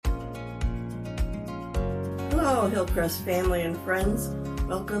Hello, Hillcrest family and friends.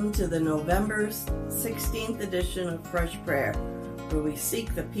 Welcome to the November 16th edition of Fresh Prayer, where we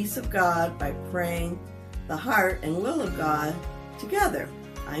seek the peace of God by praying the heart and will of God together.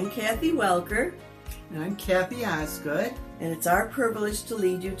 I'm Kathy Welker. And I'm Kathy Osgood. And it's our privilege to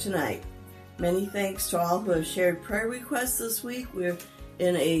lead you tonight. Many thanks to all who have shared prayer requests this week. We're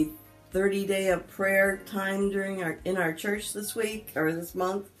in a 30-day of prayer time in our church this week, or this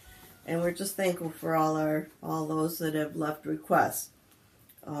month. And we're just thankful for all those that have left requests.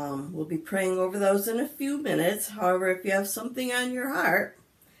 We'll be praying over those in a few minutes. However, if you have something on your heart,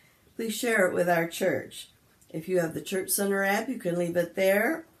 please share it with our church. If you have the Church Center app, you can leave it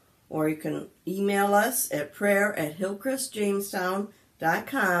there, or you can email us at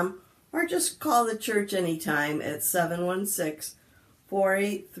prayer@hillcrestjamestown.com, or just call the church anytime at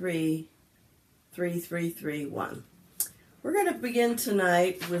 716-483-3331. We're going to begin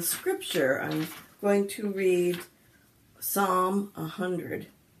tonight with scripture. I'm going to read Psalm 100.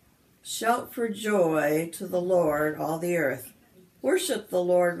 Shout for joy to the Lord, all the earth. Worship the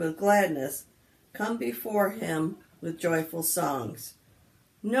Lord with gladness. Come before him with joyful songs.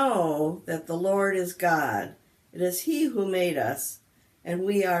 Know that the Lord is God. It is he who made us, and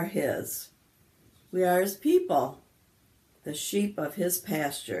we are his. We are his people, the sheep of his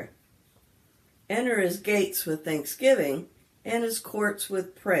pasture. Enter his gates with thanksgiving and his courts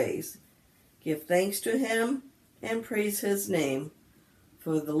with praise. Give thanks to him and praise his name.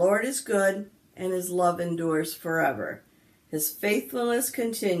 For the Lord is good, and his love endures forever. His faithfulness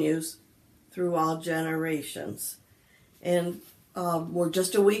continues through all generations. And we're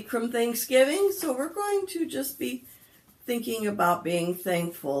just a week from Thanksgiving, so we're going to just be thinking about being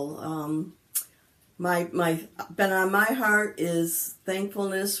thankful. Been on my heart is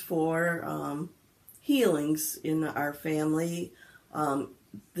thankfulness for healings in our family.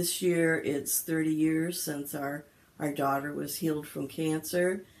 This year it's 30 years since our daughter was healed from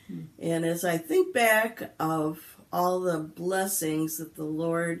cancer. And as I think back of all the blessings that the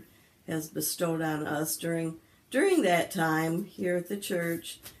Lord has bestowed on us during that time here at the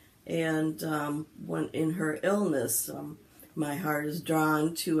church, and when in her illness, my heart is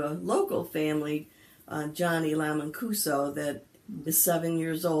drawn to a local family, Johnny Lamancuso, that is 7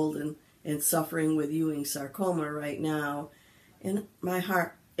 years old and suffering with Ewing sarcoma right now. And my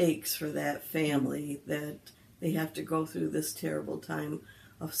heart aches for that family, that they have to go through this terrible time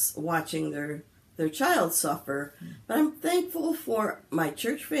of watching their child suffer. But I'm thankful for my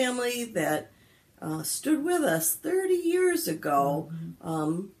church family that stood with us 30 years ago.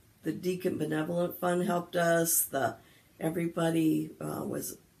 The Deacon Benevolent Fund helped us. Everybody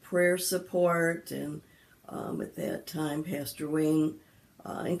was prayer support, and at that time, Pastor Wayne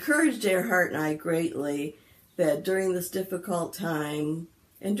encouraged Earhart and I greatly that during this difficult time,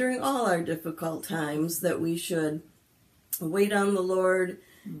 and during all our difficult times, that we should wait on the Lord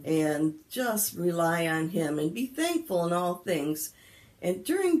and just rely on him and be thankful in all things. And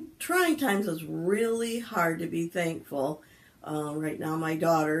during trying times, it's really hard to be thankful. Right now, my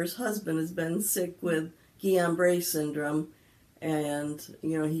daughter's husband has been sick with Guillain-Barré syndrome, and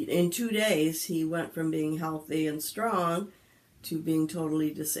in 2 days he went from being healthy and strong to being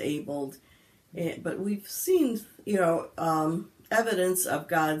totally disabled. But we've seen, evidence of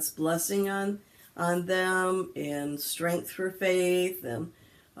God's blessing on them, and strength for faith, and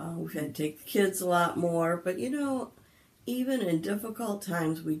we've had to take the kids a lot more. But even in difficult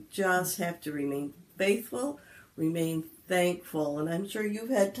times, we just have to remain faithful, remain thankful. And I'm sure you've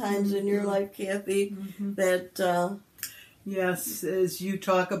had times in your life, Kathy, that yes, as you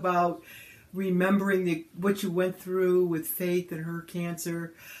talk about remembering what you went through with Faith and her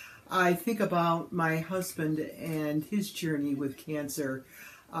cancer, I think about my husband and his journey with cancer.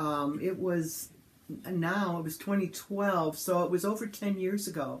 It was 2012, so it was over 10 years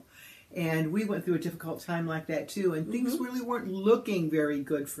ago. And we went through a difficult time like that too, and things really weren't looking very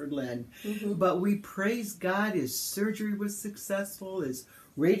good for Lynn. But we praise God, his surgery was successful, his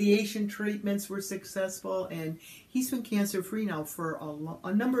radiation treatments were successful, and he's been cancer-free now for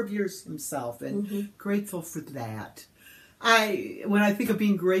a number of years himself, and grateful for that. When I think of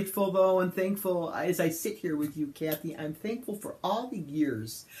being grateful, though, and thankful, as I sit here with you, Kathy, I'm thankful for all the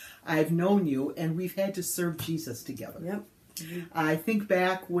years I've known you, and we've had to serve Jesus together. Yep. I think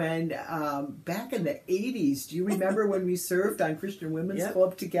back when, back in the 80s, do you remember when we served on Christian Women's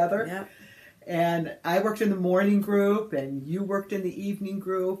Club together? Yep. And I worked in the morning group, and you worked in the evening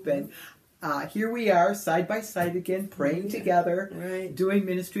group, and here we are, side by side again, praying together, doing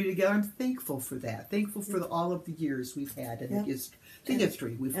ministry together. I'm thankful for that. Thankful for all of the years we've had and the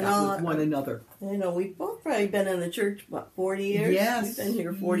history we've got with one another. We've both probably been in the church, 40 years? Yes. We've been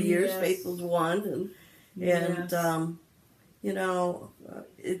here 40 years, faithful to one. Yes. And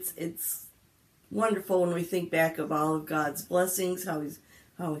it's wonderful when we think back of all of God's blessings,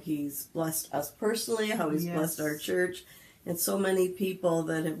 how he's blessed us personally, how he's blessed our church, and so many people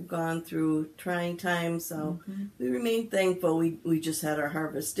that have gone through trying times. So we remain thankful. We just had our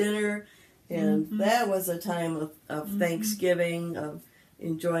harvest dinner, and that was a time of thanksgiving, of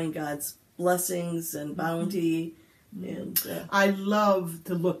enjoying God's blessings and bounty. And I love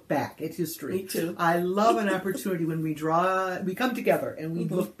to look back at history. Me too. I love an opportunity when we come together and we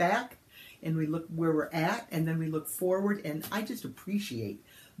look back and we look where we're at, and then we look forward, and I just appreciate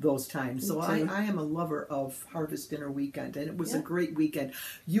those times. So I am a lover of Harvest Dinner Weekend, and it was a great weekend.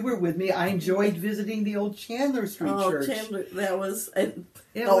 You were with me. I enjoyed visiting the old Chandler Street Church. Chandler, that was... It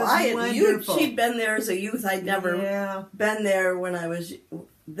was wonderful. She'd been there as a youth. I'd never been there when I was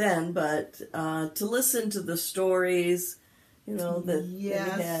then, but to listen to the stories, that they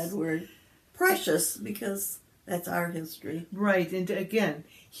had were precious, because that's our history. Right, and again,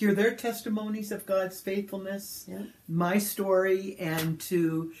 hear their testimonies of God's faithfulness, my story, and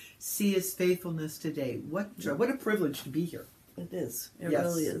to see His faithfulness today. What a privilege to be here. It is. It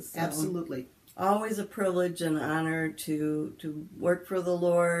really is. Absolutely. Always a privilege and honor to work for the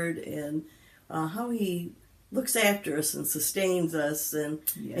Lord, and how He looks after us and sustains us, and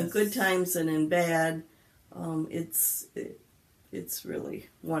in good times and in bad. It's really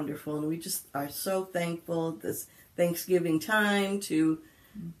wonderful, and we just are so thankful this Thanksgiving time to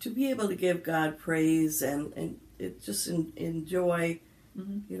be able to give God praise and just enjoy,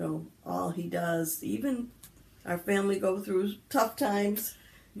 all He does. Even our family go through tough times.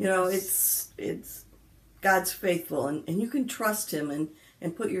 It's God's faithful, and you can trust Him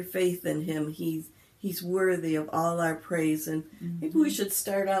and put your faith in Him. He's worthy of all our praise, and maybe we should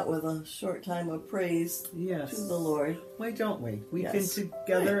start out with a short time of praise to the Lord. Why don't we? We can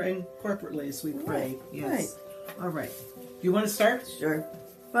together and corporately as we pray. Yes. All right. You want to start? Sure.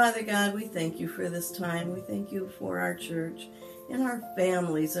 Father God, we thank You for this time. We thank You for our church and our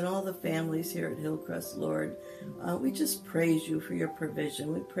families and all the families here at Hillcrest, Lord. We just praise You for Your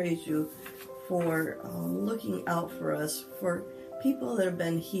provision. We praise You for looking out for us, for people that have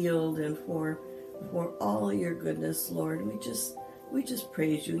been healed, and for all Your goodness, Lord. We just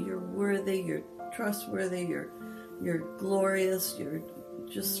praise You. You're worthy. You're trustworthy. You're glorious. You're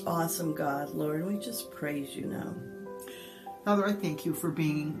just awesome, God, Lord. We just praise You now. Father, I thank You for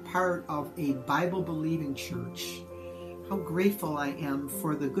being part of a Bible-believing church. How grateful I am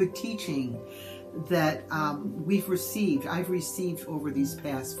for the good teaching that I've received over these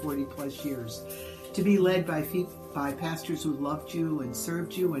past 40 plus years, to be led by pastors who loved You and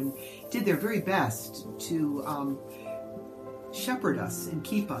served You and did their very best to shepherd us and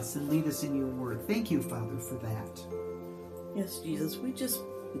keep us and lead us in Your word. Thank You, Father, for that. Yes, Jesus, we just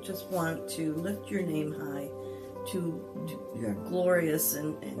want to lift Your name high. You're glorious,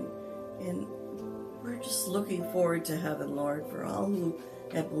 and we're just looking forward to heaven, Lord, for all who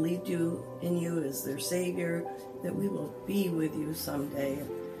have believed in You as their Savior, that we will be with You someday.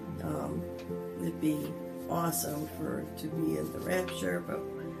 It'd be awesome to be in the rapture, but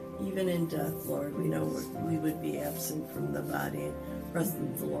even in death, Lord, we know we would be absent from the body and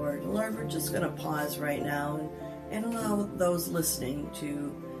presence of the Lord. Lord, we're just going to pause right now and allow those listening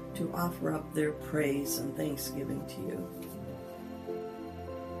to offer up their praise and thanksgiving to You.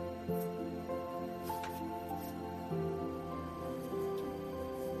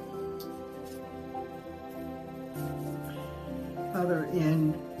 Father,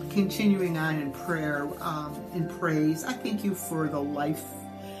 in continuing on in prayer, in praise, I thank You for the life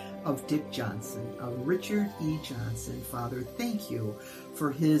of Dick Johnson, of Richard E. Johnson. Father, thank You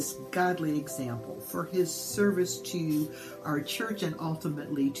for his godly example, for his service to our church and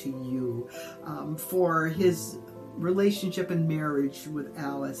ultimately to You, for his relationship and marriage with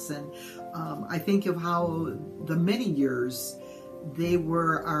Alice. And I think of how the many years they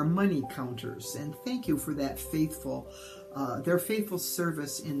were our money counters, and thank You for that their faithful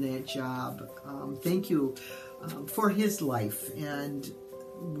service in that job. Thank You for his life, and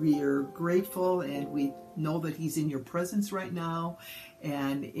we're grateful, and we know that he's in Your presence right now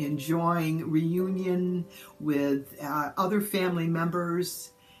and enjoying reunion with other family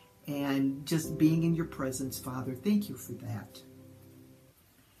members and just being in Your presence, Father. Thank You for that.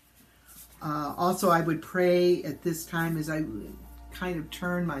 Also, I would pray at this time as I kind of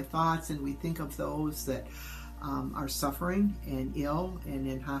turn my thoughts and we think of those that are suffering and ill and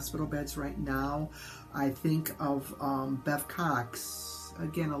in hospital beds right now. I think of Bev Cox,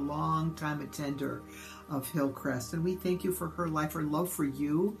 again, a long-time attender of Hillcrest, and we thank You for her life, her love for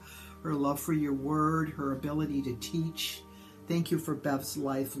You, her love for Your word, her ability to teach. thank you for Bev's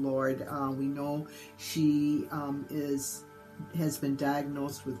life, Lord. We know she has been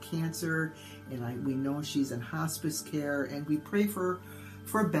diagnosed with cancer, and we know she's in hospice care, and we pray for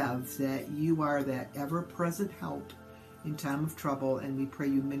Bev that you are that ever-present help in time of trouble, and we pray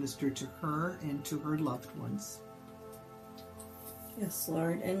you minister to her and to her loved ones. Yes,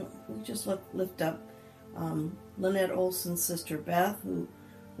 Lord, and we just lift up Lynette Olson's sister Beth, who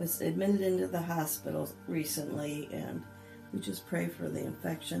was admitted into the hospital recently, and we just pray for the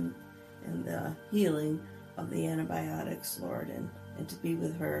infection and the healing of the antibiotics, Lord, and to be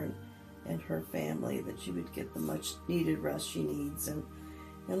with her and her family, that she would get the much needed rest she needs. And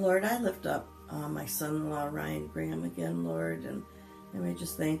Lord, I lift up my son-in-law Ryan Graham again, Lord, and I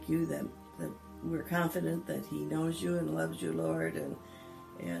just thank you that we're confident that he knows you and loves you, Lord,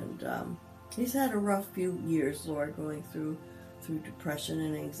 and he's had a rough few years, Lord, going through depression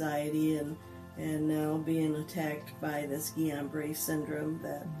and anxiety, and now being attacked by this Guillain-Barré syndrome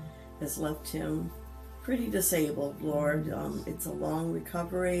that has left him pretty disabled, Lord. It's a long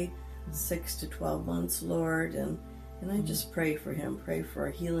recovery, 6 to 12 months, Lord, and I just pray for him, pray for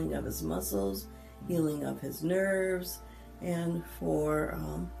a healing of his muscles, healing of his nerves, and for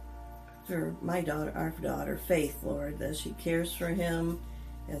our daughter Faith, Lord, that she cares for him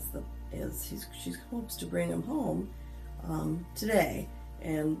as she hopes to bring him home today.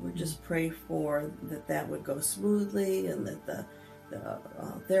 And we just pray for that would go smoothly, and that the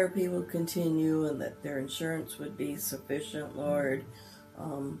therapy will continue, and that their insurance would be sufficient, Lord.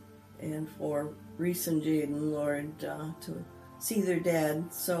 And for Reese and Jaden, Lord, to see their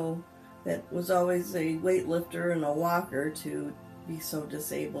dad, so that was always a weightlifter and a walker, to be so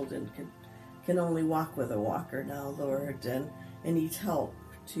disabled and can only walk with a walker now, Lord, and needs help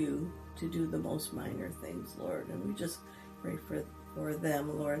to do the most minor things, Lord. And we just pray for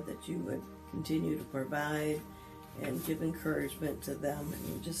them, Lord, that you would continue to provide and give encouragement to them.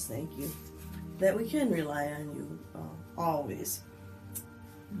 And we just thank you that we can rely on you always.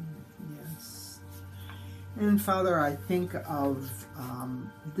 Yes. And Father, I think of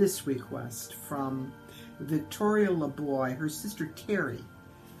this request from Victoria LeBoy, her sister Terry,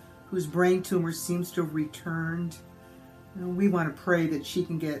 whose brain tumor seems to have returned. And we want to pray that she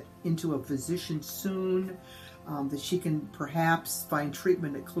can get into a physician soon, that she can perhaps find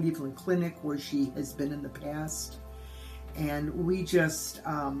treatment at Cleveland Clinic, where she has been in the past. And we just,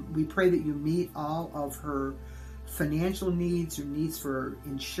 we pray that you meet all of her financial needs, her needs for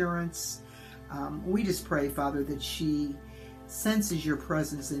insurance. We just pray, Father, that she senses your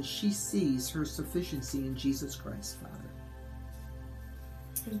presence and she sees her sufficiency in Jesus Christ, Father.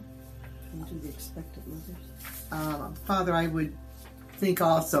 Can you do the expectant mothers? Father, I would think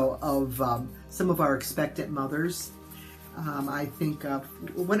also of some of our expectant mothers. I think of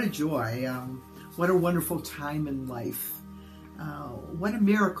what a joy, what a wonderful time in life. What a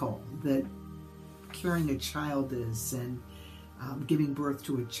miracle that carrying a child is, and giving birth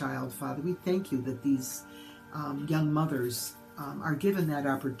to a child, Father. We thank you that these young mothers are given that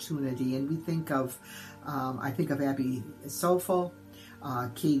opportunity. And we think of, I think of Abby Sofel,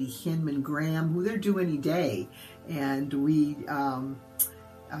 Katie Hinman Graham, who they're due any day. And we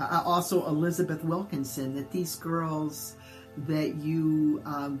also Elizabeth Wilkinson, that these girls, that you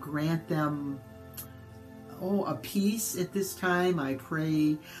grant them a peace at this time. I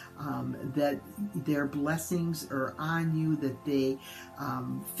pray that their blessings are on you, that they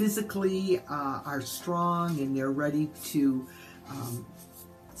physically are strong and they're ready to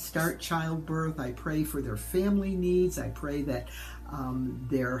start childbirth. I pray for their family needs. I pray that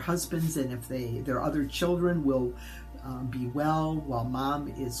their husbands, and if their other children, will be well while mom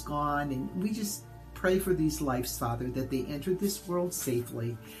is gone. And we just pray for these lives, Father, that they enter this world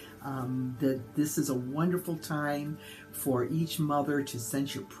safely. That this is a wonderful time for each mother to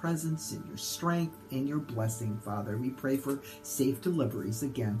sense your presence and your strength and your blessing, Father. We pray for safe deliveries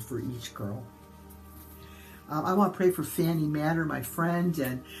again for each girl. I want to pray for Fanny Matter, my friend,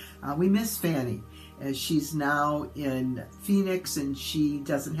 and we miss Fanny, as she's now in Phoenix and she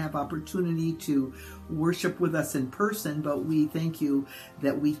doesn't have opportunity to worship with us in person, but we thank you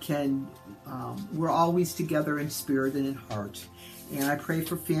that we're always together in spirit and in heart. And I pray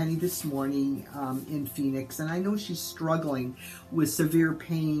for Fanny this morning in Phoenix. And I know she's struggling with severe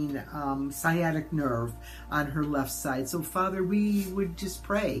pain, sciatic nerve on her left side. So, Father, we would just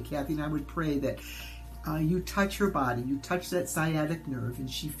pray, Kathy and I would pray that you touch her body, you touch that sciatic nerve, and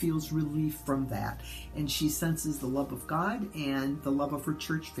she feels relief from that. And she senses the love of God and the love of her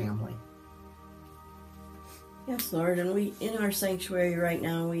church family. Yes, Lord. And we, in our sanctuary right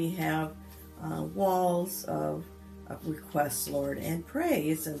now, we have walls of requests, Lord, and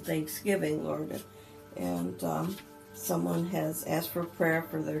praise and thanksgiving, Lord. And someone has asked for prayer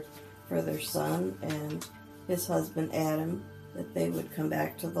for their son and his husband Adam, that they would come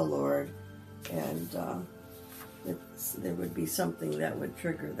back to the Lord, and there would be something that would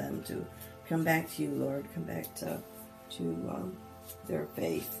trigger them to come back to you, Lord, come back to their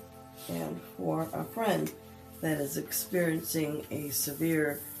faith. And for a friend that is experiencing a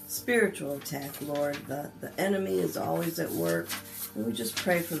severe spiritual attack, Lord, the enemy is always at work, and we just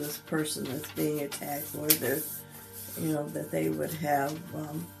pray for this person that's being attacked, Lord, that they would have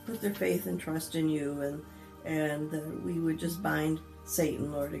put their faith and trust in you, and that we would just bind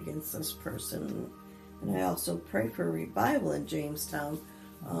Satan, Lord, against this person. And I also pray for revival in Jamestown.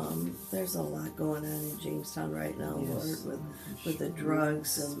 There's a lot going on in Jamestown right now, yes, Lord, with the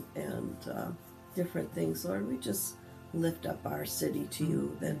drugs and different things. Lord, we just lift up our city to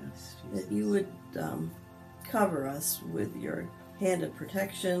you, that you would cover us with your hand of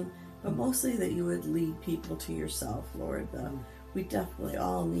protection, but mostly that you would lead people to yourself, Lord. We definitely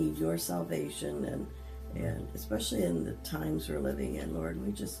all need your salvation, and especially in the times we're living in, Lord,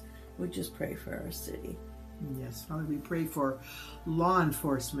 we just pray for our city. Yes, Father, we pray for law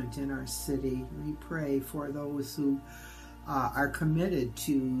enforcement in our city. We pray for those who are committed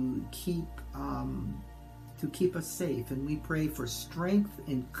to keep us safe, and we pray for strength,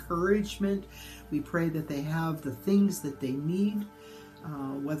 encouragement. We pray that they have the things that they need,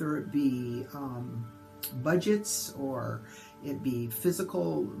 whether it be budgets or it be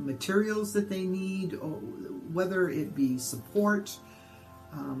physical materials that they need, or whether it be support,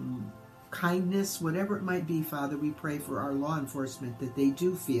 kindness, whatever it might be. Father, we pray for our law enforcement, that they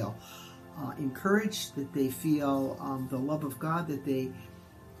do feel encouraged, that they feel the love of God, that they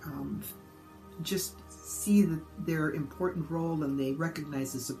just see their important role, and they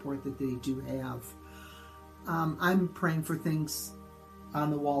recognize the support that they do have. I'm praying for things on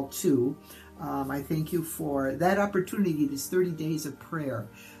the wall too. I thank you for that opportunity, this 30 days of prayer.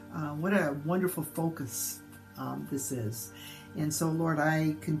 What a wonderful focus this is. And so, Lord,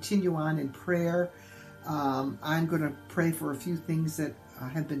 I continue on in prayer. I'm going to pray for a few things that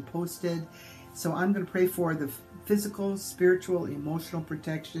have been posted. So I'm going to pray for the physical, spiritual, emotional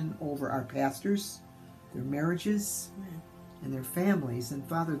protection over our pastors, their marriages, and their families. And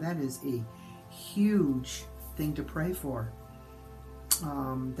Father, that is a huge thing to pray for.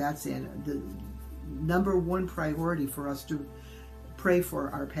 That's the number one priority for us, to pray for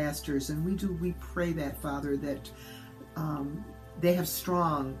our pastors. And we pray that, Father, that they have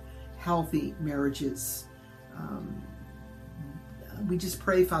strong, healthy marriages. We just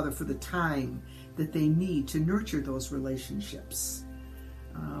pray, Father, for the time that they need to nurture those relationships.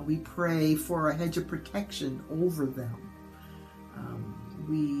 We pray for a hedge of protection over them.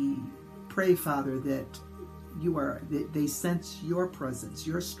 We pray, Father, that they sense your presence,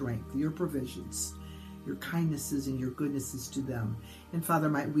 your strength, your provisions, your kindnesses and your goodnesses to them. And Father,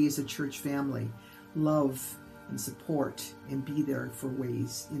 might we as a church family love and support and be there for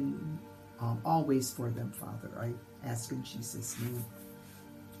ways, always for them, Father. I ask in Jesus' name.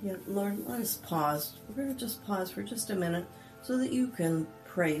 Yeah, Lord, let us pause. We're going to just pause for just a minute so that you can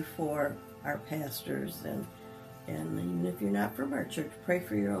pray for our pastors, and even if you're not from our church, pray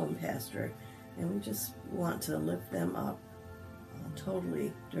for your own pastor. And we just want to lift them up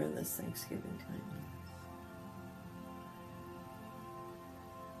totally during this Thanksgiving time.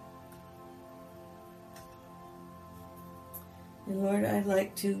 And Lord, I'd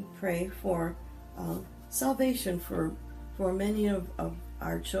like to pray for salvation for many of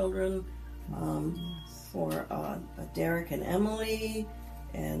our children, for Derek and Emily,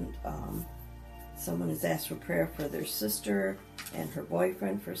 and someone has asked for prayer for their sister and her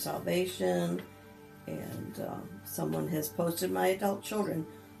boyfriend for salvation, and someone has posted my adult children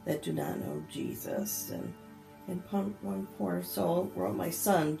that do not know Jesus, and one poor soul wrote, my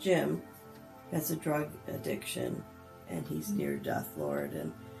son Jim has a drug addiction and he's near death, Lord,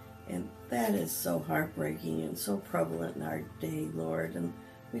 and that is so heartbreaking and so prevalent in our day, Lord, and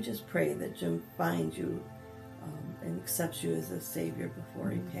we just pray that Jim finds you and accepts you as a Savior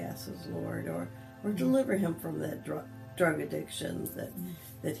before he passes, Lord, or deliver him from that drug addiction,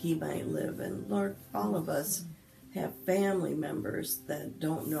 that he might live. And Lord, all of us have family members that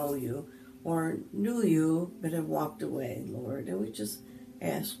don't know you or knew you but have walked away, Lord, and we just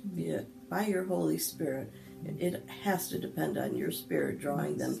ask you, by your Holy Spirit, it has to depend on your Spirit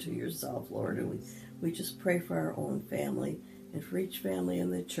drawing them to yourself, Lord, and we just pray for our own family and for each family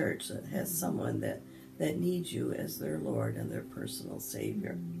in the church that has someone that needs you as their Lord and their personal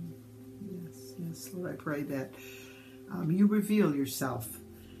Savior. Yes, Lord, I pray that you reveal yourself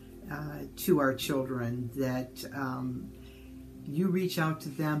to our children, that you reach out to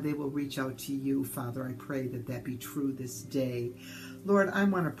them, they will reach out to you, Father. I pray that that be true this day. Lord, I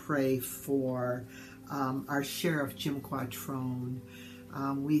want to pray for our Sheriff Jim Quattrone.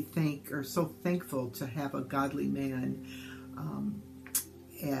 We are so thankful to have a godly man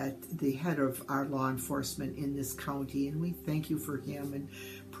at the head of our law enforcement in this county, and we thank you for him and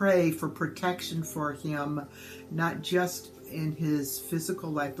pray for protection for him, not just in his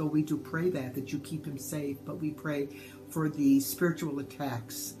physical life, though we do pray that you keep him safe, but we pray for the spiritual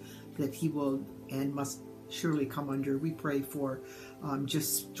attacks that he will and must surely come under. We pray for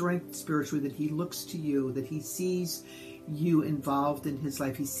just strength spiritually, that he looks to you, that he sees you involved in his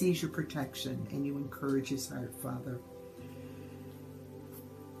life, he sees your protection, and you encourage his heart, Father.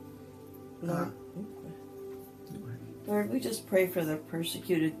 Lord, we just pray for the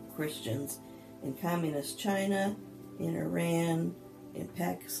persecuted Christians in communist China, in Iran, in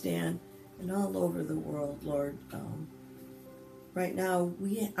Pakistan, and all over the world, Lord. Right now,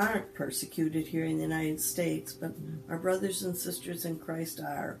 we aren't persecuted here in the United States, but our brothers and sisters in Christ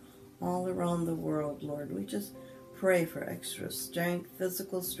are all around the world, Lord. We just pray for extra strength,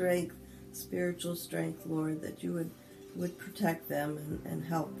 physical strength, spiritual strength, Lord, that you would protect them and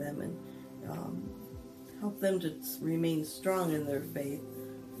help them and help them to remain strong in their faith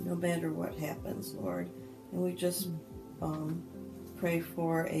no matter what happens, Lord. And we just pray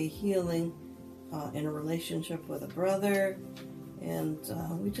for a healing in a relationship with a brother. And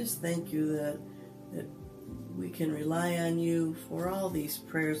we just thank you that we can rely on you for all these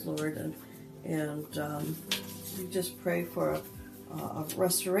prayers, Lord. And we just pray for a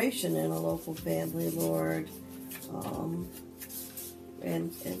restoration in a local family, Lord.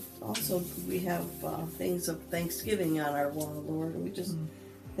 And also we have things of Thanksgiving on our wall, Lord. And we just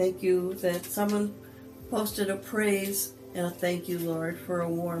thank you that someone posted a praise and a thank you, Lord, for a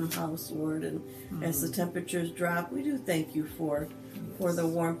warm house, Lord. And as the temperatures drop, we do thank you for the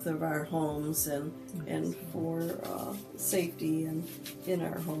warmth of our homes and for safety and in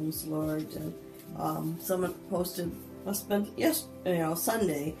our homes, Lord. And someone posted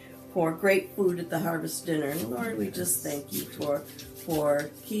Sunday for great food at the harvest dinner. And Lord, we just thank you for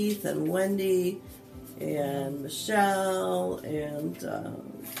Keith and Wendy and Michelle and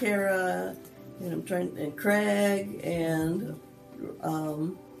Kara and Craig and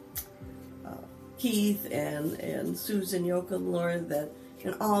Keith and Susan Yoakum, Lord,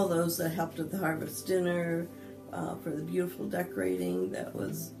 and all those that helped at the harvest dinner, for the beautiful decorating that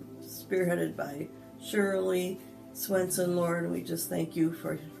was spearheaded by Shirley Swenson, Lord. And we just thank you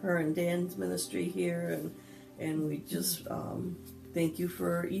for her and Dan's ministry here, and we just thank you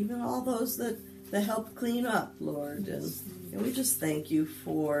for even all those that helped clean up, Lord, and we just thank you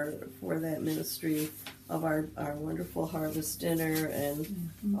for that ministry of our wonderful harvest dinner. And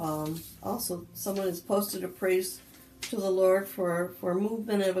also someone has posted a praise to the Lord for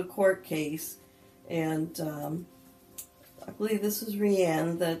movement of a court case, and I believe this is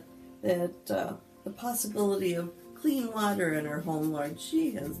Rianne, that the possibility of clean water in her home, Lord.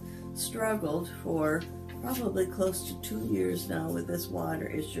 She has struggled for probably close to 2 years now with this water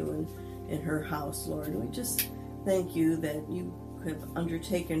issue in her house, Lord. And we just thank you that you have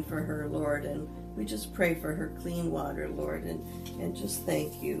undertaken for her, Lord, and we just pray for her clean water, Lord, and just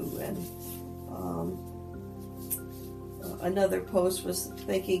thank you. And another post was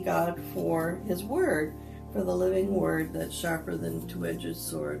thanking God for his word, for the living word that's sharper than a two-edged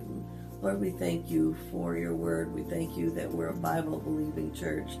sword. And Lord, we thank you for your word. We thank you that we're a Bible-believing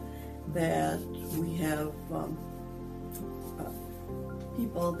church, that we have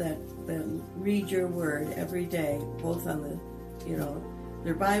people that read your word every day, both on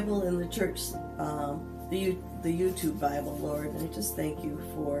their Bible and the church, the YouTube Bible, Lord. And I just thank you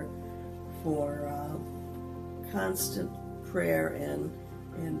for constant prayer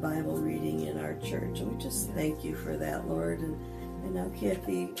and Bible reading in our church. And we just thank you for that, Lord. And now,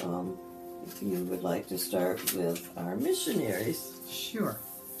 Kathy, if you would like to start with our missionaries. Sure.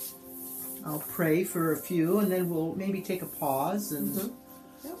 I'll pray for a few, and then we'll maybe take a pause and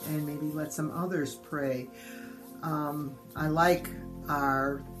maybe let some others pray. I like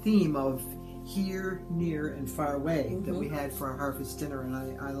our theme of here, near, and far away that we had for our harvest dinner, and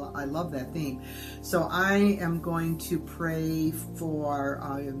I love that theme. So I am going to pray for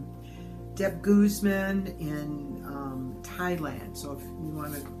Deb Guzman in Thailand. So if you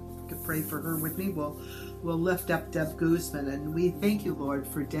want to pray for her with me, we'll lift up Deb Guzman. And we thank you, Lord,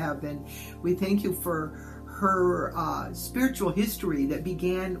 for Deb, and we thank you for her spiritual history that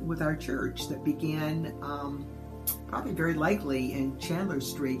began with our church, that began probably very likely in Chandler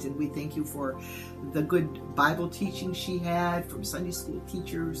Street. And we thank you for the good Bible teaching she had from Sunday school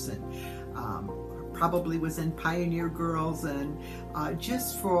teachers, and probably was in Pioneer Girls, and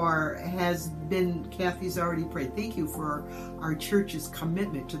Kathy's already prayed. Thank you for our church's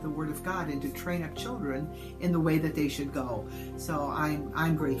commitment to the Word of God and to train up children in the way that they should go. So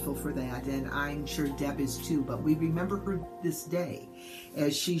I'm grateful for that, and I'm sure Deb is too. But we remember her this day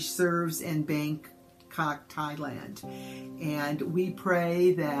as she serves in Bangkok, Thailand. And we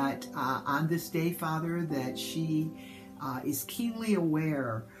pray that on this day, Father, that she is keenly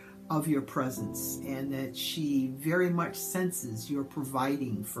aware of your presence, and that she very much senses your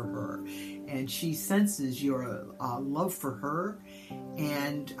providing for her, and she senses your love for her.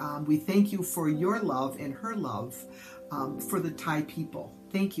 And we thank you for your love and her love for the Thai people.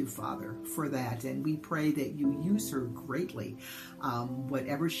 Thank you, Father, for that. And we pray that you use her greatly.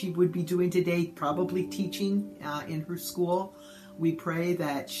 Whatever she would be doing today, probably teaching in her school, we pray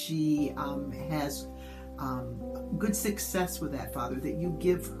that she has good success with that, Father, that you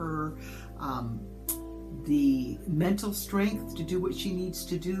give her the mental strength to do what she needs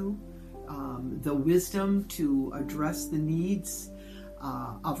to do, the wisdom to address the needs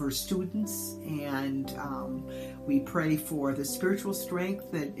of her students, and we pray for the spiritual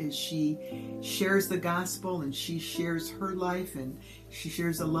strength that as she shares the gospel and she shares her life and she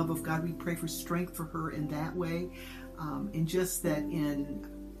shares the love of God, we pray for strength for her in that way, and just that in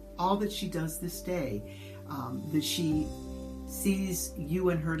all that she does this day, that she sees you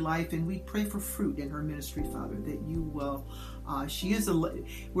in her life, and we pray for fruit in her ministry, Father, that you will,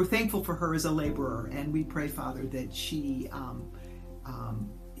 we're thankful for her as a laborer, and we pray, Father, that she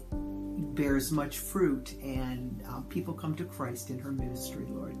bears much fruit, and people come to Christ in her ministry,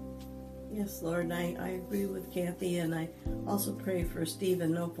 Lord. Yes, Lord, and I agree with Kathy, and I also pray for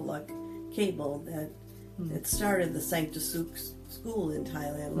Stephen Nopaluk Cable that started the Sanctus School in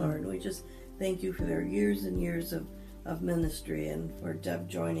Thailand, Lord. We just thank you for their years and years of ministry, and for Deb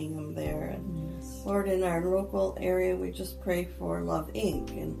joining them there. And yes, Lord, in our local area, we just pray for Love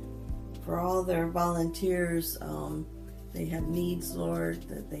Inc. and for all their volunteers. They have needs, Lord,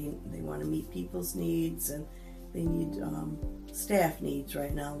 that they want to meet people's needs, and they need staff needs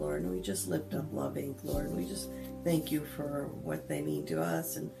right now, Lord. And we just lift up Love Inc., Lord. And we just thank you for what they mean to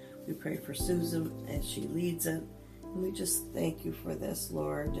us, and we pray for Susan as she leads it. And we just thank you for this,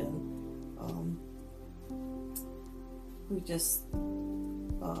 Lord. And we just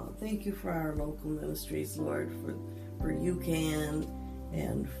thank you for our local ministries, Lord, for UCAN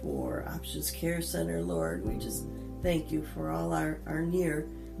and for Options Care Center, Lord. We just thank you for all our near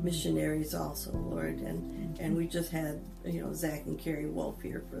missionaries also, Lord. And we just had, Zach and Carrie Wolf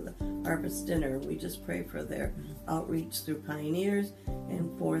here for the Harvest Dinner. We just pray for their outreach through Pioneers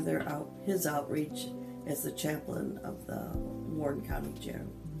and for his outreach as the chaplain of the Warren County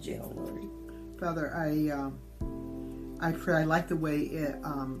Jail, Lord. Father, I pray, I like the way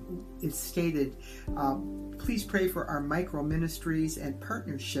it's stated. Please pray for our micro ministries and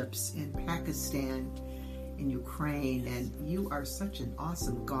partnerships in Pakistan, in Ukraine, and you are such an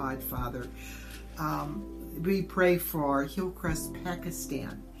awesome God, Father. We pray for Hillcrest,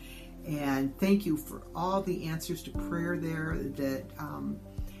 Pakistan, and thank you for all the answers to prayer there that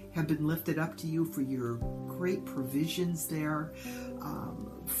have been lifted up to you, for your great provisions there,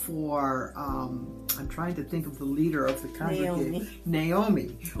 I'm trying to think of the leader of the congregation,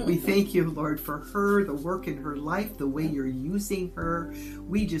 Naomi. We thank you, Lord, for her, the work in her life, the way you're using her.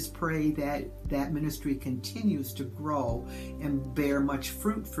 We just pray that that ministry continues to grow and bear much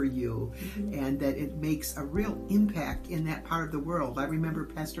fruit for you, and that it makes a real impact in that part of the world. I remember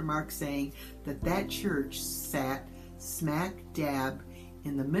Pastor Mark saying that church sat smack dab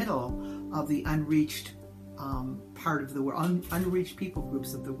in the middle of the unreached part of the world, unreached people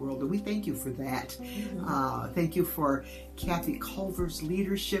groups of the world, and we thank you for that. Thank you for Kathy Culver's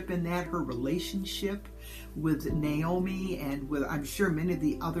leadership in that, her relationship with Naomi, and with, I'm sure, many of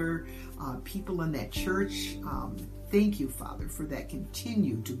the other people in that church. Thank you, Father, for that.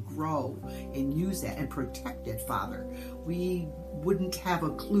 Continue to grow and use that and protect it, Father. We wouldn't have a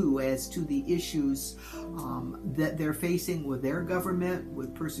clue as to the issues that they're facing with their government,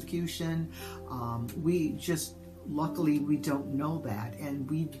 with persecution. Luckily, we don't know that, and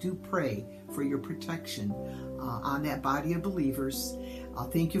we do pray for your protection on that body of believers.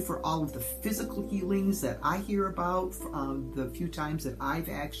 Thank you for all of the physical healings that I hear about, the few times that I've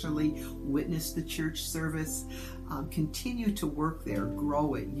actually witnessed the church service. Continue to work there,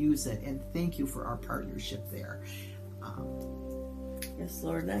 grow it, use it, and thank you for our partnership there. Yes,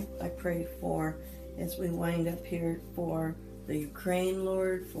 Lord, and I pray for, as we wind up here, for the Ukraine,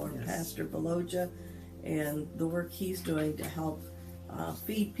 Lord, for Pastor Beloja, and the work he's doing to help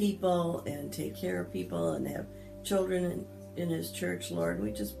feed people and take care of people and have children in his church, Lord.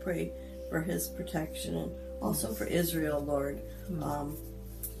 We just pray for his protection, and also for Israel, Lord.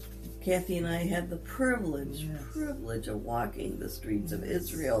 Kathy and I had the privilege of walking the streets of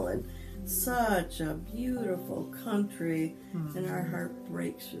Israel, and such a beautiful country, and our heart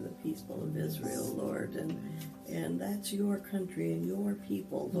breaks for the people of Israel, Lord, and that's your country and your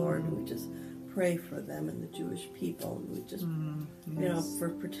people, Lord, and we just pray for them and the Jewish people, and we just, for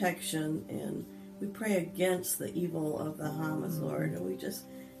protection, and we pray against the evil of the Hamas, Lord, and we just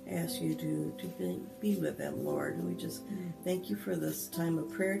ask you to be with them, Lord, and we just thank you for this time of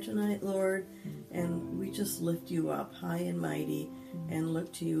prayer tonight, Lord, and we just lift you up high and mighty and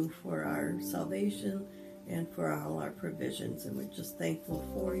look to you for our salvation and for all our provisions, and we're just thankful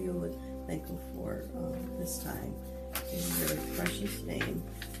for you and thankful for this time. In your precious name,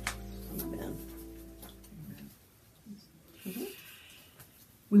 amen.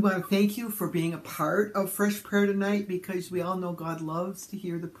 We want to thank you for being a part of Fresh Prayer tonight, because we all know God loves to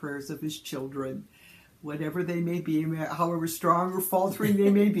hear the prayers of his children. Whatever they may be, however strong or faltering they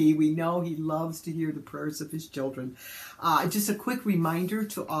may be, we know he loves to hear the prayers of his children. Just a quick reminder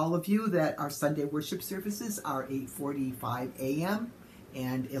to all of you that our Sunday worship services are 8:45 a.m.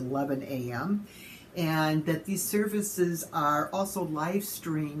 and 11 a.m. and that these services are also live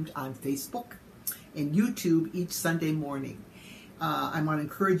streamed on Facebook and YouTube each Sunday morning. I want to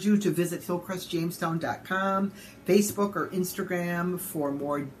encourage you to visit hillcrestjamestown.com, Facebook, or Instagram for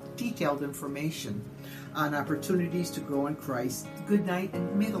more detailed information on opportunities to grow in Christ. Good night,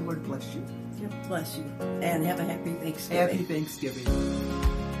 and may the Lord bless you. Bless you, and have a happy Thanksgiving. Happy Thanksgiving.